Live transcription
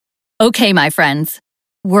Okay, my friends,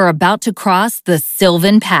 we're about to cross the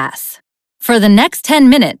Sylvan Pass. For the next 10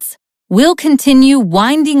 minutes, we'll continue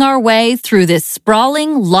winding our way through this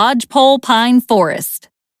sprawling lodgepole pine forest.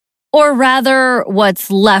 Or rather, what's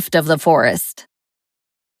left of the forest.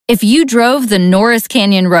 If you drove the Norris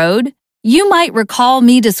Canyon Road, you might recall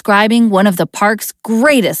me describing one of the park's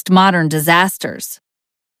greatest modern disasters.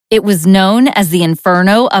 It was known as the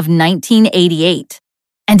Inferno of 1988,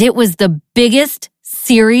 and it was the biggest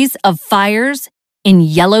series of fires in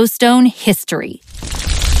Yellowstone history.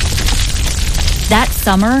 That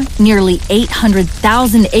summer, nearly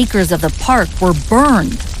 800,000 acres of the park were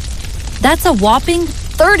burned. That's a whopping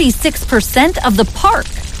 36% of the park.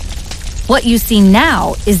 What you see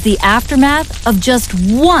now is the aftermath of just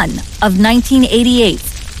one of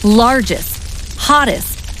 1988's largest,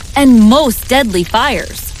 hottest, and most deadly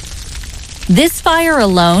fires. This fire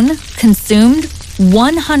alone consumed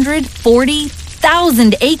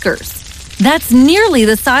 140,000 acres. That's nearly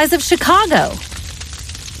the size of Chicago.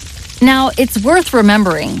 Now, it's worth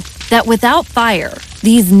remembering that without fire,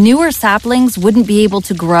 these newer saplings wouldn't be able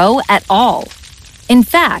to grow at all. In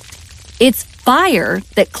fact, it's fire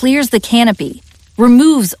that clears the canopy,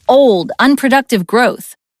 removes old, unproductive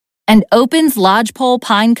growth, and opens lodgepole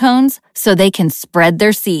pine cones so they can spread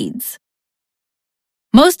their seeds.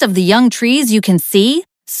 Most of the young trees you can see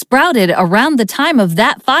sprouted around the time of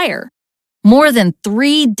that fire, more than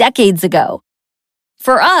 3 decades ago.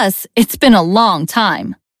 For us, it's been a long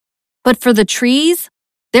time. But for the trees,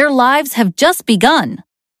 their lives have just begun.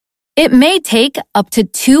 It may take up to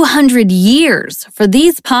 200 years for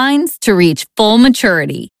these pines to reach full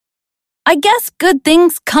maturity. I guess good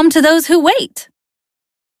things come to those who wait.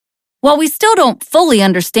 While we still don't fully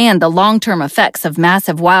understand the long-term effects of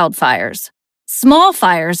massive wildfires, small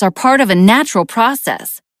fires are part of a natural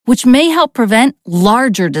process, which may help prevent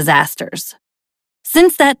larger disasters.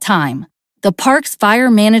 Since that time, the park's fire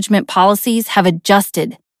management policies have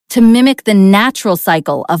adjusted to mimic the natural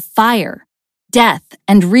cycle of fire, death,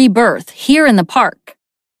 and rebirth here in the park.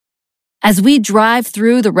 As we drive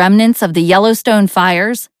through the remnants of the Yellowstone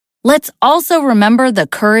fires, let's also remember the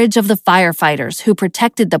courage of the firefighters who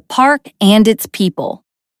protected the park and its people.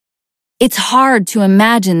 It's hard to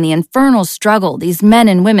imagine the infernal struggle these men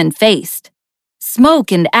and women faced.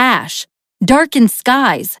 Smoke and ash, darkened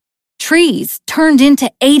skies, trees turned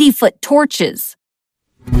into 80-foot torches.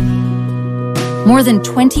 More than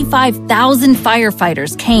 25,000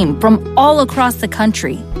 firefighters came from all across the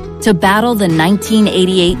country to battle the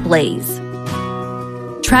 1988 blaze.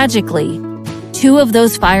 Tragically, 2 of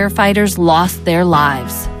those firefighters lost their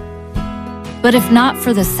lives. But if not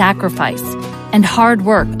for the sacrifice and hard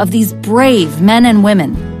work of these brave men and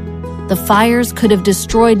women, the fires could have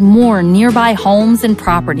destroyed more nearby homes and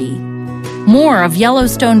property, more of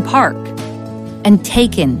Yellowstone Park, and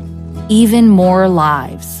taken even more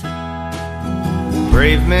lives.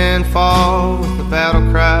 Brave men fall with the battle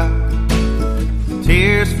cry.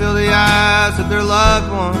 Tears fill the eyes of their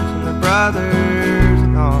loved ones and their brothers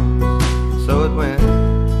in arms. So it went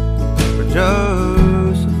for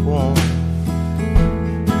Joseph Warren.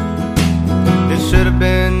 It should have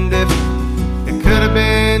been different. It could have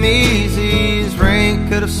been easy. His ring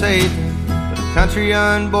could have saved him. But a country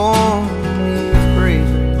unborn is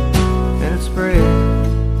bravery, and it spread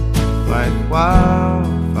like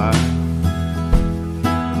wildfire.